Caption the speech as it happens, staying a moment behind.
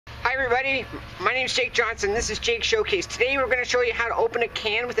everybody, my name is Jake Johnston. This is Jake Showcase. Today we're going to show you how to open a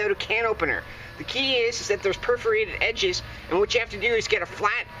can without a can opener. The key is that there's perforated edges, and what you have to do is get a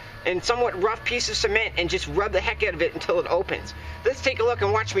flat and somewhat rough piece of cement and just rub the heck out of it until it opens. Let's take a look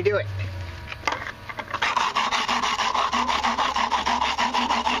and watch me do it.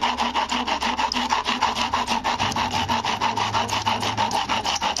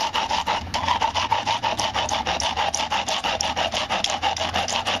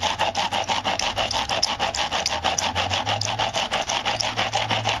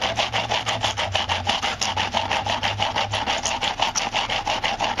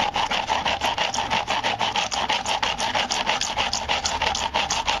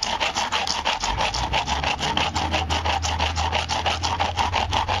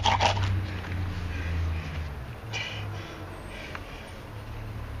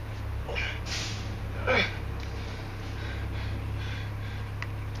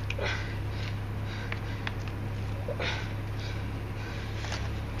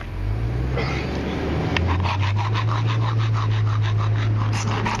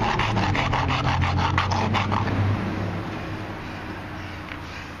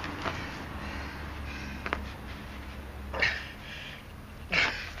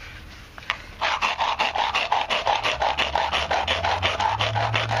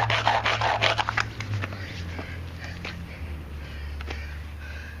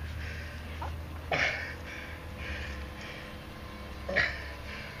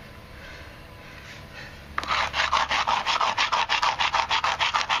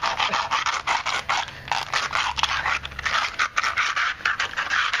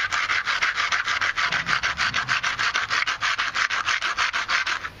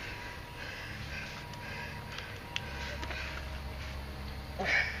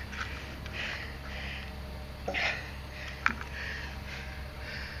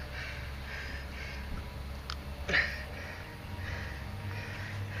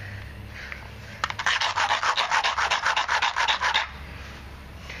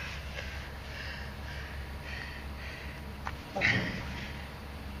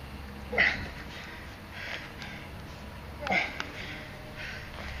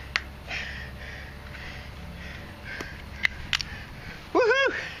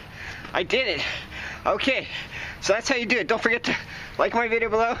 Woohoo! I did it. Okay, so that's how you do it. Don't forget to like my video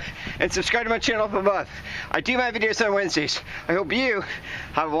below and subscribe to my channel up above. I do my videos on Wednesdays. I hope you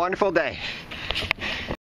have a wonderful day.